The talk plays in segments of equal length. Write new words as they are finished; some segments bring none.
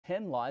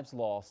10 lives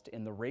lost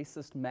in the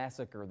racist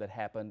massacre that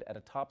happened at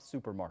a Tops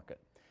supermarket.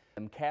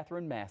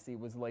 Catherine Massey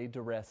was laid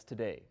to rest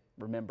today,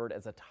 remembered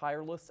as a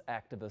tireless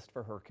activist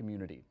for her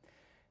community.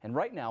 And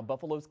right now,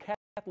 Buffalo's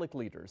Catholic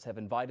leaders have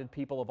invited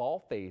people of all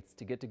faiths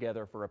to get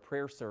together for a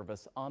prayer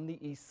service on the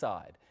east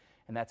side.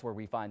 And that's where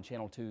we find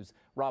Channel 2's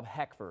Rob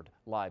Hackford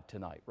live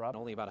tonight. Rob?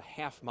 Only about a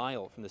half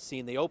mile from the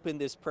scene. They opened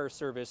this prayer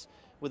service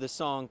with a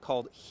song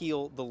called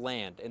Heal the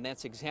Land. And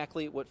that's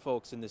exactly what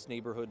folks in this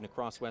neighborhood and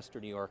across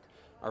western New York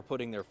are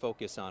putting their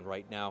focus on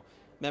right now.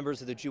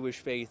 Members of the Jewish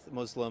faith,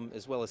 Muslim,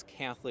 as well as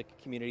Catholic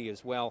community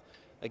as well.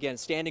 Again,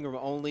 standing room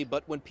only.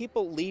 But when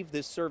people leave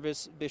this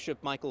service,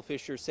 Bishop Michael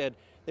Fisher said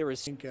there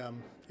is... I think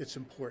it's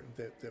important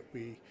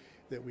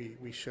that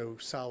we show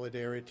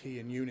solidarity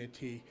and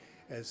unity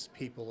as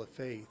people of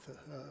faith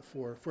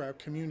for our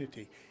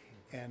community.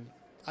 And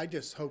I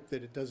just hope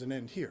that it doesn't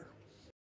end here.